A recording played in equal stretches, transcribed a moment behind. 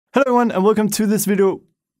Hello everyone and welcome to this video.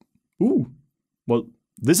 Well,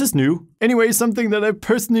 this is new. Anyway, something that I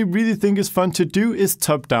personally really think is fun to do is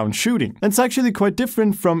top-down shooting. And it's actually quite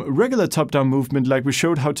different from regular top-down movement like we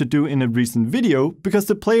showed how to do in a recent video, because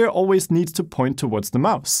the player always needs to point towards the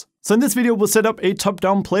mouse. So in this video we'll set up a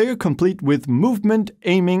top-down player complete with movement,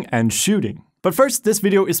 aiming and shooting. But first, this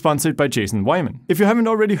video is sponsored by Jason Wyman. If you haven't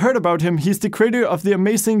already heard about him, he's the creator of the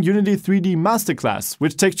amazing Unity 3D Masterclass,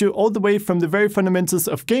 which takes you all the way from the very fundamentals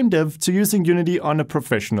of game dev to using Unity on a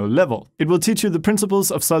professional level. It will teach you the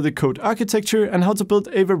principles of solid code architecture and how to build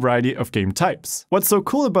a variety of game types. What's so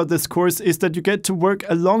cool about this course is that you get to work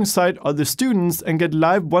alongside other students and get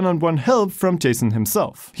live one-on-one help from Jason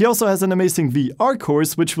himself. He also has an amazing VR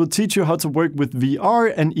course which will teach you how to work with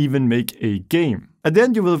VR and even make a game. At the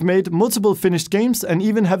end, you will have made multiple finished games and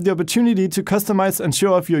even have the opportunity to customize and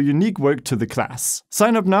show off your unique work to the class.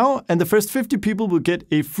 Sign up now and the first 50 people will get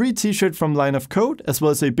a free t-shirt from Line of Code, as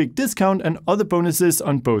well as a big discount and other bonuses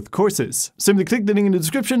on both courses. Simply click the link in the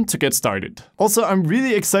description to get started. Also, I'm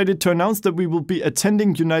really excited to announce that we will be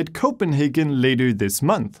attending Unite Copenhagen later this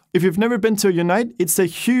month. If you've never been to Unite, it's a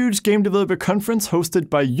huge game developer conference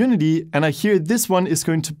hosted by Unity, and I hear this one is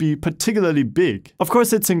going to be particularly big. Of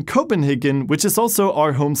course, it's in Copenhagen, which is also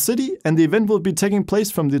our home city, and the event will be taking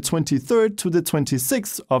place from the 23rd to the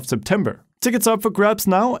 26th of September. Tickets are up for grabs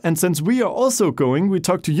now, and since we are also going, we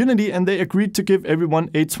talked to Unity and they agreed to give everyone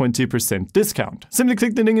a 20% discount. Simply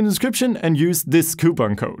click the link in the description and use this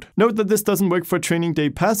coupon code. Note that this doesn't work for training day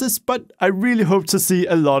passes, but I really hope to see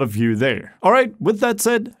a lot of you there. Alright, with that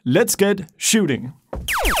said, let's get shooting.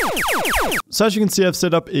 So as you can see, I've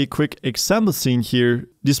set up a quick example scene here.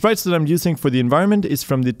 The sprites that I'm using for the environment is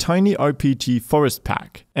from the Tiny RPG Forest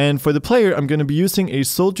pack. And for the player, I'm going to be using a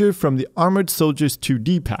soldier from the Armored Soldiers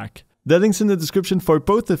 2D pack. The link's in the description for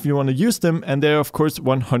both if you want to use them, and they're of course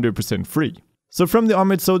 100% free. So from the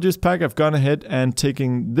Armored Soldiers pack, I've gone ahead and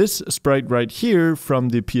taken this sprite right here from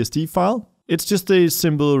the PSD file. It's just a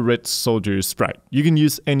simple red soldier sprite. You can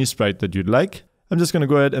use any sprite that you'd like. I'm just going to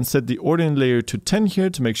go ahead and set the ordinate layer to 10 here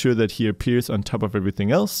to make sure that he appears on top of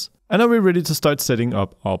everything else. And now we're ready to start setting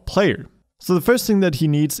up our player. So the first thing that he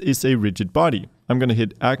needs is a rigid body. I'm going to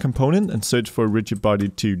hit Add Component and search for Rigid Body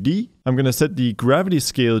 2D. I'm going to set the gravity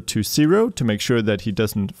scale to 0 to make sure that he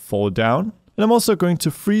doesn't fall down. And I'm also going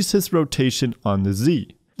to freeze his rotation on the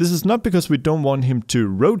Z. This is not because we don't want him to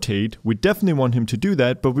rotate, we definitely want him to do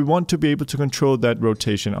that, but we want to be able to control that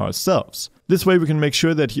rotation ourselves. This way we can make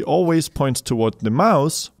sure that he always points toward the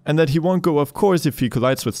mouse, and that he won't go off course if he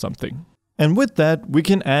collides with something. And with that, we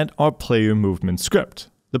can add our player movement script.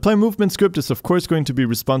 The player movement script is of course going to be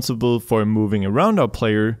responsible for moving around our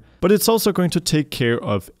player, but it's also going to take care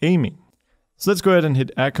of aiming. So let's go ahead and hit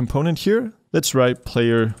Add Component here. Let's write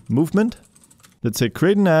player movement. Let's say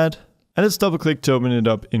create an add. And let's double click to open it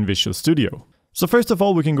up in Visual Studio. So first of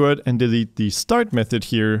all, we can go ahead and delete the start method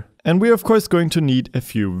here. And we're of course going to need a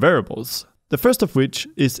few variables. The first of which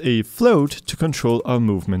is a float to control our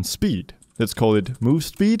movement speed. Let's call it move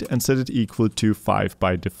speed and set it equal to 5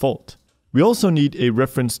 by default. We also need a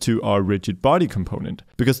reference to our rigid body component,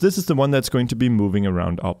 because this is the one that's going to be moving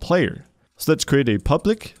around our player. So let's create a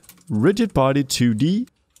public rigid body 2D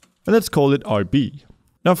and let's call it RB.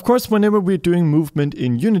 Now, of course, whenever we're doing movement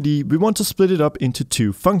in Unity, we want to split it up into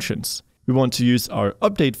two functions. We want to use our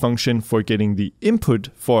update function for getting the input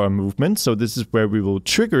for our movement. So this is where we will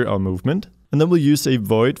trigger our movement. And then we'll use a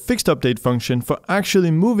void fixed update function for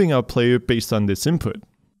actually moving our player based on this input.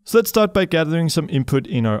 So let's start by gathering some input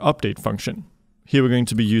in our update function. Here we're going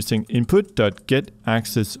to be using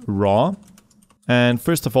input.getAxisRaw. And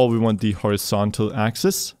first of all, we want the horizontal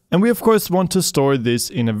axis. And we of course want to store this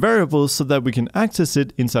in a variable so that we can access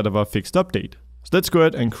it inside of our fixed update. So let's go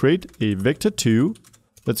ahead and create a vector2.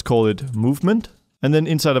 Let's call it movement. And then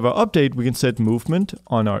inside of our update, we can set movement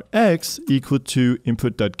on our x equal to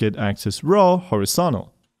input.getAxisRaw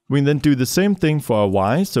horizontal. We can then do the same thing for our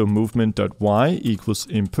y. So movement.y equals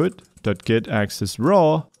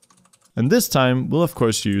input.getAxisRaw. And this time we'll of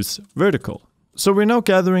course use vertical. So we're now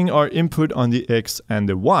gathering our input on the X and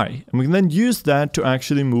the Y, and we can then use that to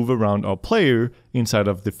actually move around our player inside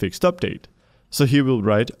of the fixed update. So here we'll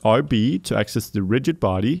write RB to access the rigid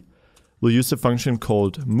body. We'll use a function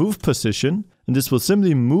called movePosition, and this will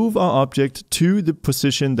simply move our object to the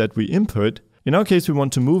position that we input. In our case, we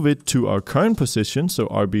want to move it to our current position, so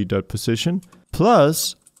rb.position,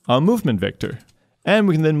 plus our movement vector. And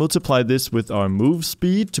we can then multiply this with our move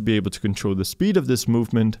speed to be able to control the speed of this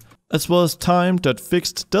movement, as well as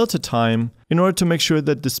time.fixed delta time in order to make sure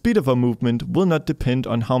that the speed of our movement will not depend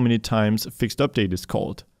on how many times fixed update is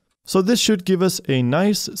called. So this should give us a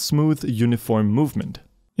nice, smooth, uniform movement.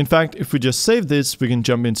 In fact, if we just save this, we can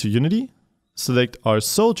jump into Unity, select our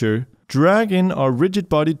soldier, drag in our rigid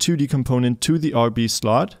body 2D component to the RB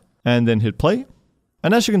slot, and then hit play.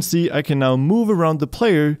 And as you can see, I can now move around the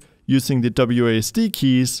player using the WASD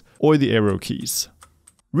keys or the arrow keys.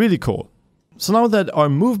 Really cool. So now that our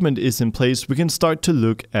movement is in place, we can start to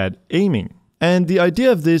look at aiming. And the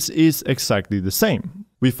idea of this is exactly the same.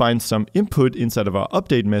 We find some input inside of our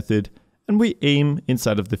update method, and we aim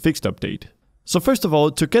inside of the fixed update. So first of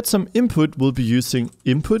all, to get some input, we'll be using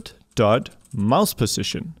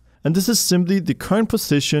input.mousePosition. And this is simply the current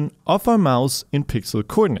position of our mouse in pixel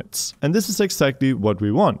coordinates. And this is exactly what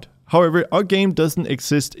we want. However, our game doesn't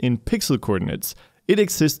exist in pixel coordinates. It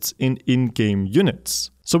exists in in-game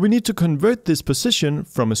units. So we need to convert this position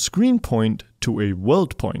from a screen point to a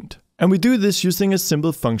world point. And we do this using a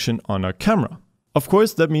simple function on our camera. Of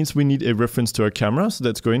course, that means we need a reference to our camera. So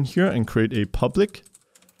let's go in here and create a public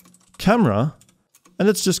camera. And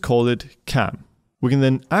let's just call it cam. We can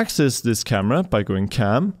then access this camera by going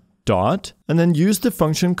cam dot and then use the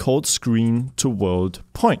function called screen to world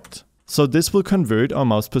point. So this will convert our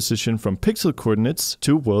mouse position from pixel coordinates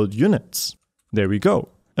to world units. There we go.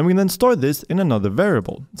 And we can then store this in another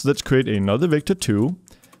variable. So let's create another vector2.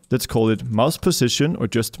 Let's call it mouse position or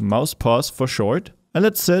just mouse pos for short. And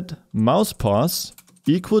let's set mouse pos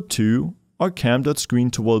equal to our cam.screen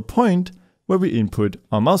to world point where we input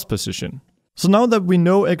our mouse position. So now that we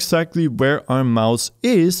know exactly where our mouse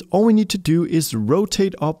is, all we need to do is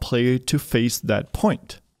rotate our player to face that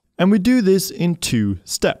point. And we do this in 2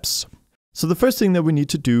 steps. So the first thing that we need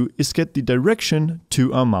to do is get the direction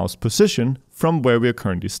to our mouse position from where we are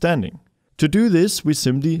currently standing. To do this, we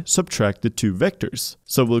simply subtract the 2 vectors.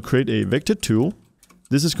 So we'll create a vector tool.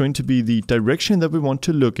 This is going to be the direction that we want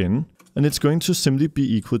to look in, and it's going to simply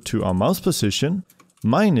be equal to our mouse position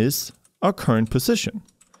minus our current position.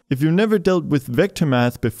 If you've never dealt with vector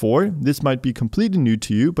math before, this might be completely new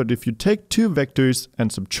to you, but if you take 2 vectors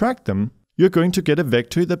and subtract them, you're going to get a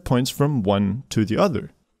vector that points from one to the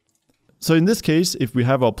other. So in this case, if we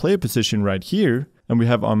have our player position right here, and we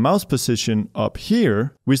have our mouse position up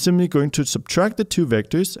here, we're simply going to subtract the 2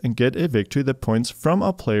 vectors and get a vector that points from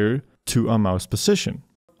our player to our mouse position.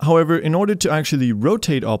 However, in order to actually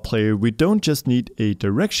rotate our player, we don't just need a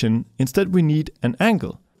direction, instead we need an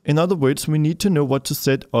angle. In other words, we need to know what to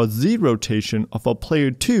set our Z rotation of our player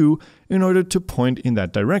to in order to point in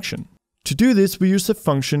that direction. To do this, we use a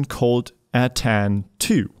function called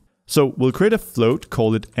atan2. So we'll create a float,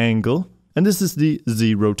 call it angle, and this is the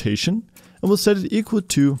Z rotation, and we'll set it equal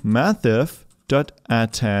to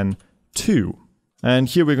mathf.atan2. And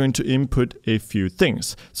here we're going to input a few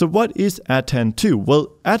things. So what is atan2? Well,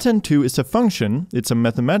 atan2 is a function, it's a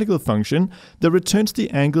mathematical function that returns the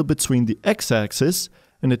angle between the x-axis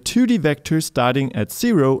and a 2D vector starting at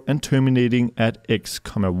 0 and terminating at x,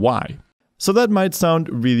 y. So that might sound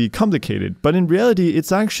really complicated, but in reality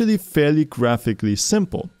it's actually fairly graphically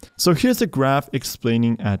simple. So here's a graph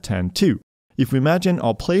explaining atan2. If we imagine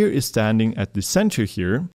our player is standing at the center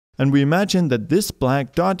here, and we imagine that this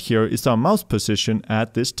black dot here is our mouse position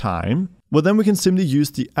at this time, well then we can simply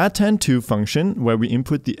use the atan2 function where we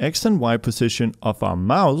input the x and y position of our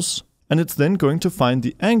mouse, and it's then going to find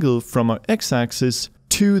the angle from our x-axis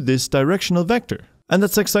to this directional vector. And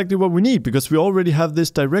that's exactly what we need because we already have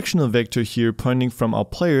this directional vector here pointing from our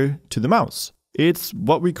player to the mouse. It's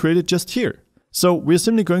what we created just here. So we're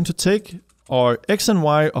simply going to take our x and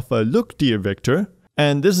y of a look deer vector,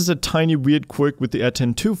 and this is a tiny weird quirk with the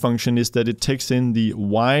atan2 function is that it takes in the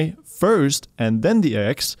y first and then the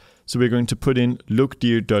x. So we're going to put in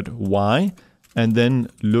lookdeer.y and then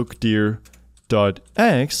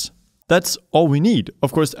lookdeer.x. That's all we need.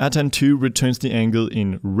 Of course, atan2 returns the angle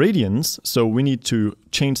in radians, so we need to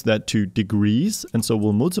change that to degrees, and so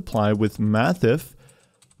we'll multiply with mathf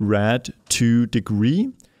rad2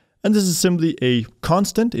 degree, and this is simply a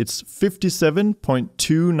constant. It's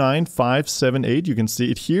 57.29578. You can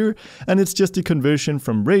see it here, and it's just the conversion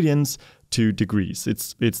from radians to degrees.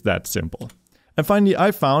 It's that simple. And finally,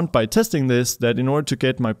 I found by testing this that in order to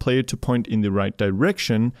get my player to point in the right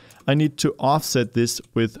direction, I need to offset this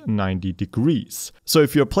with 90 degrees. So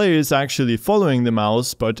if your player is actually following the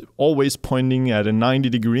mouse but always pointing at a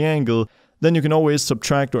 90-degree angle, then you can always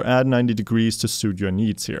subtract or add 90 degrees to suit your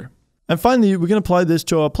needs here. And finally, we can apply this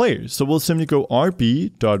to our player. So we'll simply go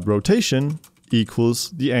rb.rotation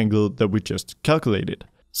equals the angle that we just calculated.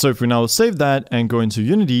 So if we now save that and go into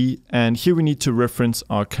Unity, and here we need to reference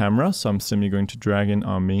our camera. So I'm simply going to drag in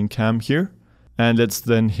our main cam here. And let's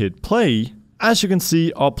then hit play. As you can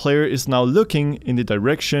see, our player is now looking in the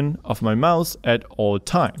direction of my mouse at all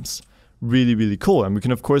times. Really, really cool. And we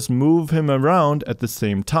can of course move him around at the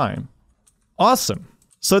same time. Awesome.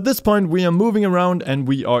 So at this point we are moving around and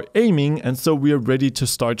we are aiming, and so we are ready to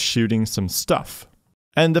start shooting some stuff.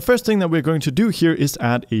 And the first thing that we're going to do here is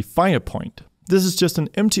add a fire point. This is just an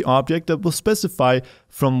empty object that will specify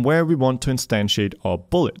from where we want to instantiate our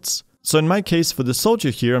bullets. So in my case for the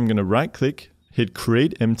soldier here, I'm going to right click, hit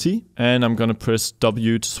create empty, and I'm going to press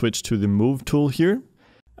W to switch to the move tool here.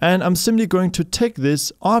 And I'm simply going to take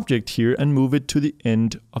this object here and move it to the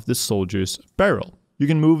end of the soldier's barrel. You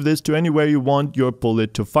can move this to anywhere you want your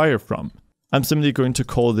bullet to fire from. I'm simply going to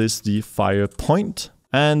call this the fire point,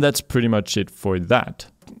 and that's pretty much it for that.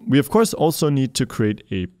 We of course also need to create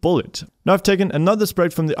a bullet. Now I've taken another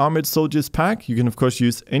sprite from the Armored Soldiers pack. You can of course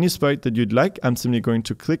use any sprite that you'd like. I'm simply going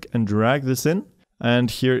to click and drag this in. And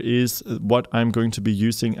here is what I'm going to be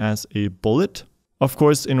using as a bullet. Of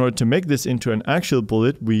course, in order to make this into an actual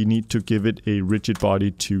bullet, we need to give it a rigid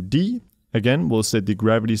body 2D. Again, we'll set the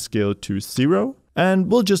gravity scale to 0.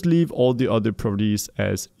 And we'll just leave all the other properties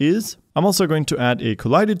as is. I'm also going to add a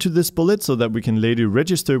collider to this bullet so that we can later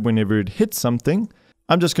register whenever it hits something.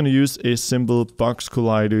 I'm just going to use a simple box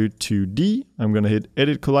collider 2D. I'm going to hit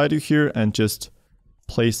edit collider here and just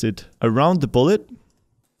place it around the bullet.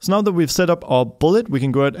 So now that we've set up our bullet, we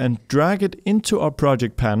can go ahead and drag it into our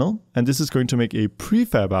project panel. And this is going to make a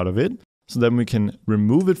prefab out of it. So then we can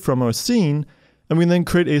remove it from our scene. And we can then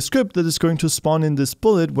create a script that is going to spawn in this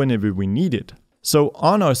bullet whenever we need it. So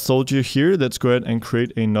on our soldier here, let's go ahead and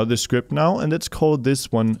create another script now. And let's call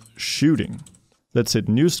this one shooting. Let's hit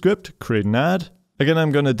new script, create an add. Again,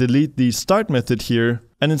 I'm going to delete the start method here.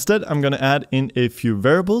 And instead, I'm going to add in a few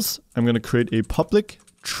variables. I'm going to create a public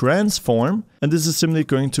transform. And this is simply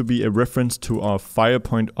going to be a reference to our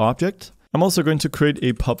firepoint object. I'm also going to create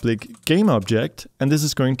a public game object. And this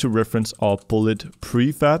is going to reference our bullet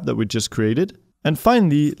prefab that we just created. And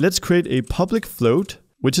finally, let's create a public float,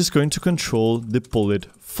 which is going to control the bullet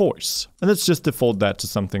force. And let's just default that to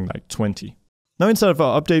something like 20. Now inside of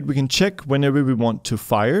our update, we can check whenever we want to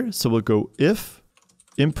fire. So we'll go if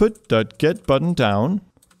input.get button down.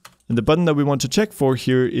 And the button that we want to check for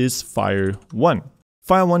here is fire 1.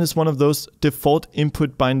 Fire 1 is one of those default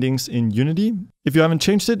input bindings in Unity. If you haven't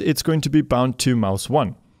changed it, it's going to be bound to mouse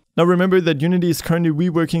 1. Now remember that Unity is currently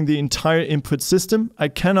reworking the entire input system. I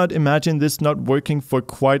cannot imagine this not working for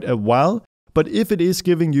quite a while. But if it is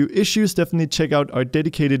giving you issues, definitely check out our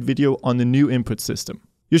dedicated video on the new input system.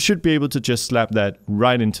 You should be able to just slap that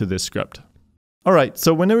right into this script. Alright,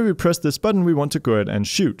 so whenever we press this button, we want to go ahead and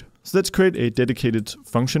shoot. So let's create a dedicated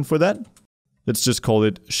function for that. Let's just call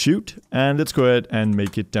it shoot, and let's go ahead and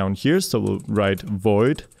make it down here. So we'll write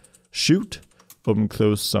void shoot, open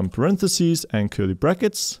close some parentheses and curly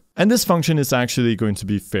brackets. And this function is actually going to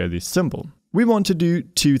be fairly simple. We want to do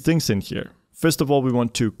two things in here. First of all, we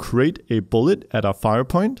want to create a bullet at our fire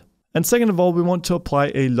point. And second of all, we want to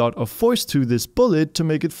apply a lot of force to this bullet to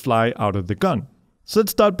make it fly out of the gun. So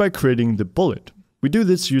let's start by creating the bullet. We do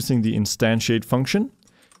this using the instantiate function.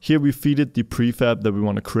 Here we feed it the prefab that we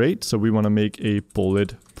want to create. So we want to make a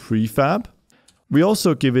bullet prefab. We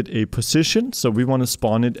also give it a position. So we want to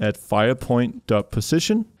spawn it at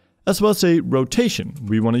firepoint.position, as well as a rotation.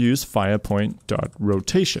 We want to use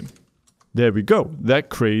firepoint.rotation. There we go, that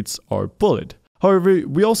creates our bullet. However,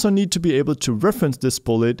 we also need to be able to reference this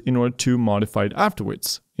bullet in order to modify it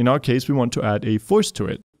afterwards. In our case, we want to add a force to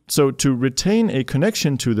it. So to retain a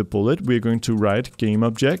connection to the bullet, we're going to write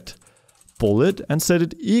GameObject bullet and set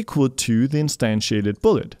it equal to the instantiated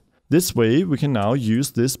bullet. This way, we can now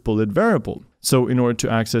use this bullet variable. So in order to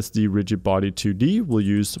access the rigid body 2D, we'll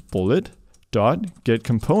use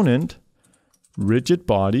bullet.getComponent rigid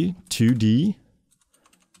body 2D.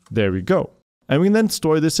 There we go. And we can then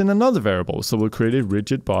store this in another variable. So we'll create a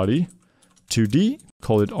rigid body 2D,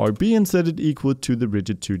 call it RB, and set it equal to the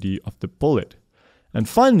rigid 2D of the bullet. And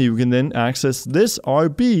finally, we can then access this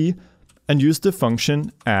RB and use the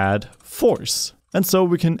function add force. And so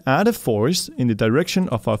we can add a force in the direction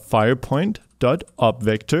of our firepoint.up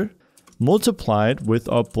vector multiplied with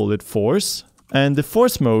our bullet force. And the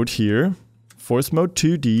force mode here, force mode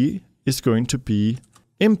 2D, is going to be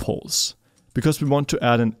impulse, because we want to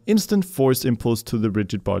add an instant force impulse to the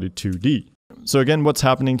rigid body 2D. So again, what's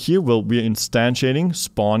happening here? Well, we're instantiating,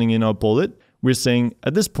 spawning in our bullet. We're saying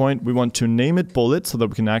at this point, we want to name it bullet so that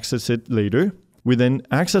we can access it later. We then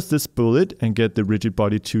access this bullet and get the rigid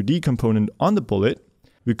body 2D component on the bullet.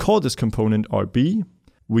 We call this component RB.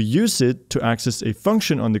 We use it to access a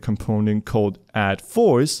function on the component called add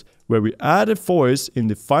force, where we add a force in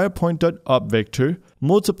the firepoint.up vector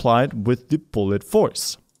multiplied with the bullet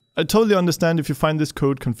force. I totally understand if you find this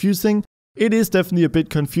code confusing. It is definitely a bit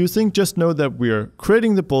confusing. Just know that we are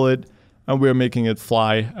creating the bullet and we are making it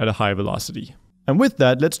fly at a high velocity. And with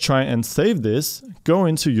that, let's try and save this. Go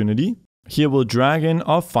into Unity. Here we'll drag in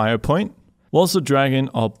our fire point. We'll also drag in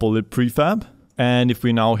our bullet prefab. And if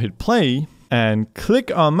we now hit play and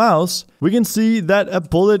click our mouse, we can see that a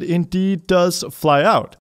bullet indeed does fly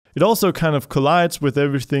out. It also kind of collides with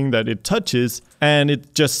everything that it touches, and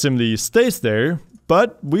it just simply stays there.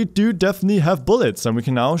 But we do definitely have bullets, and we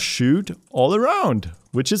can now shoot all around,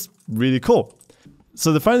 which is really cool.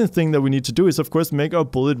 So the final thing that we need to do is, of course, make our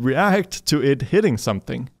bullet react to it hitting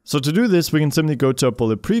something. So to do this, we can simply go to our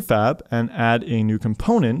bullet prefab and add a new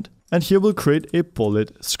component. And here we'll create a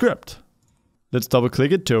bullet script. Let's double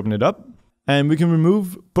click it to open it up. And we can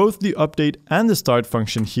remove both the update and the start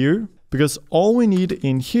function here, because all we need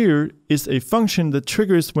in here is a function that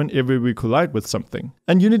triggers whenever we collide with something.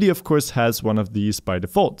 And Unity, of course, has one of these by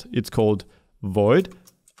default. It's called void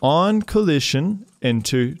on collision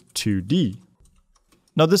enter 2D.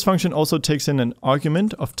 Now this function also takes in an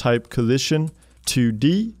argument of type collision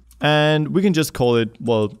 2D, and we can just call it,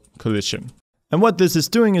 well, collision. And what this is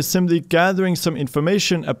doing is simply gathering some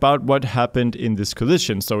information about what happened in this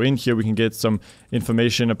collision. So in here we can get some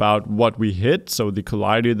information about what we hit, so the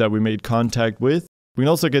collider that we made contact with. We can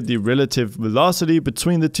also get the relative velocity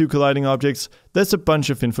between the two colliding objects. There's a bunch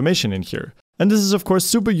of information in here. And this is of course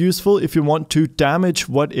super useful if you want to damage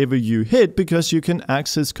whatever you hit, because you can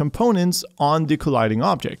access components on the colliding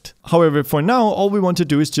object. However, for now, all we want to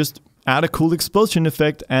do is just add a cool explosion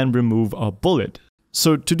effect and remove our bullet.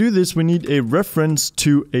 So to do this, we need a reference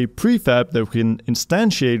to a prefab that we can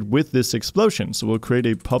instantiate with this explosion. So we'll create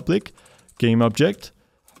a public game object.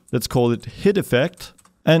 Let's call it hit effect.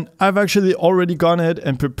 And I've actually already gone ahead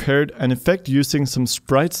and prepared an effect using some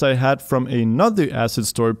sprites I had from another asset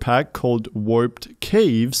store pack called Warped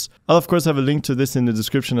Caves. I'll of course have a link to this in the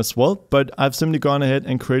description as well, but I've simply gone ahead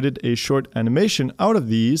and created a short animation out of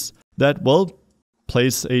these that will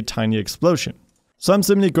place a tiny explosion. So I'm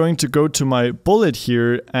simply going to go to my bullet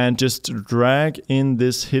here and just drag in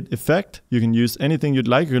this hit effect. You can use anything you'd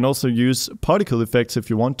like. You can also use particle effects if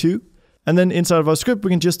you want to. And then inside of our script,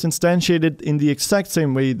 we can just instantiate it in the exact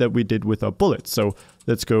same way that we did with our bullet. So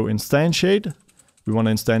let's go instantiate. We want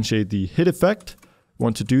to instantiate the hit effect. We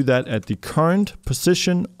want to do that at the current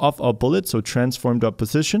position of our bullet, so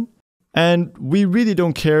transform.position. And we really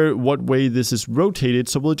don't care what way this is rotated,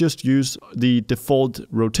 so we'll just use the default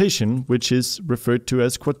rotation, which is referred to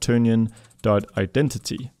as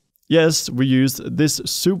quaternion.identity. Yes, we use this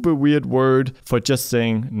super weird word for just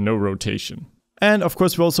saying no rotation. And of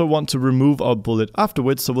course, we also want to remove our bullet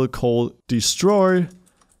afterwards, so we'll call destroy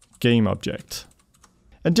game object.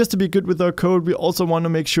 And just to be good with our code, we also want to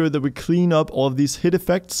make sure that we clean up all of these hit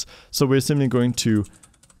effects. So we're simply going to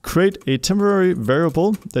create a temporary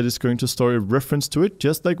variable that is going to store a reference to it,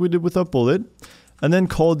 just like we did with our bullet, and then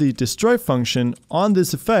call the destroy function on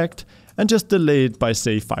this effect and just delay it by,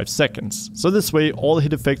 say, 5 seconds. So this way, all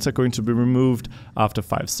hit effects are going to be removed after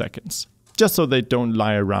 5 seconds, just so they don't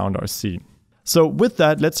lie around our scene. So with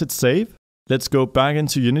that, let's hit save. Let's go back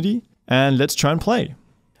into Unity and let's try and play.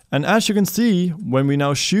 And as you can see, when we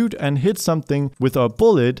now shoot and hit something with our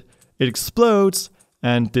bullet, it explodes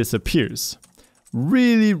and disappears.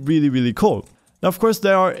 Really, really, really cool. Now, of course,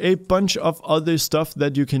 there are a bunch of other stuff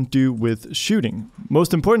that you can do with shooting.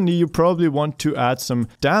 Most importantly, you probably want to add some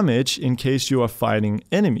damage in case you are fighting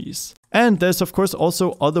enemies. And there's, of course,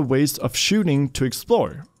 also other ways of shooting to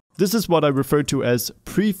explore. This is what I refer to as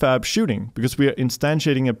prefab shooting, because we are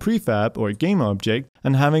instantiating a prefab or a game object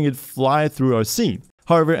and having it fly through our scene.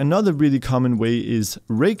 However, another really common way is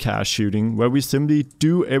raycast shooting, where we simply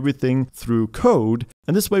do everything through code,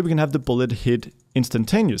 and this way we can have the bullet hit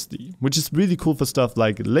instantaneously, which is really cool for stuff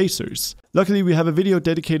like lasers. Luckily, we have a video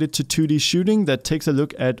dedicated to 2D shooting that takes a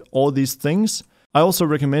look at all these things. I also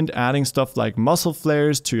recommend adding stuff like muzzle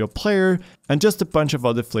flares to your player and just a bunch of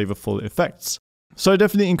other flavorful effects. So I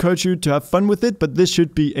definitely encourage you to have fun with it, but this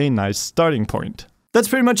should be a nice starting point. That's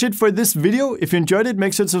pretty much it for this video. If you enjoyed it,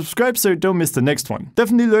 make sure to subscribe so you don't miss the next one.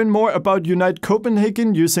 Definitely learn more about Unite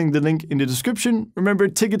Copenhagen using the link in the description. Remember,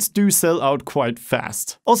 tickets do sell out quite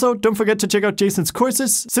fast. Also, don't forget to check out Jason's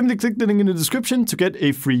courses. Simply click the link in the description to get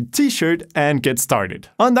a free t-shirt and get started.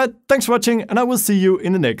 On that, thanks for watching, and I will see you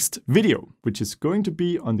in the next video, which is going to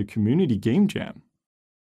be on the community game jam.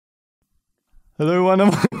 Hello, one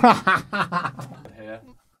of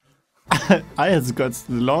I has got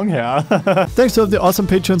long hair. Thanks to all the awesome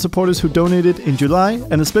Patreon supporters who donated in July,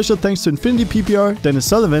 and a special thanks to Infinity PPR, Dennis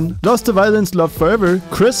Sullivan, Lost to Violence, Love Forever,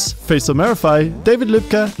 Chris, Faisal Marify, David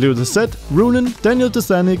Lipka, Leo Desset, Runen, Daniel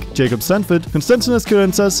Desanik, Jacob Sanford, Konstantinos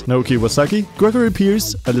Kurenzas, Naoki Wasaki, Gregory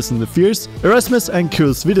Pierce, Alison the Fierce, Erasmus, and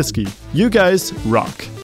Kirill Svidersky. You guys rock!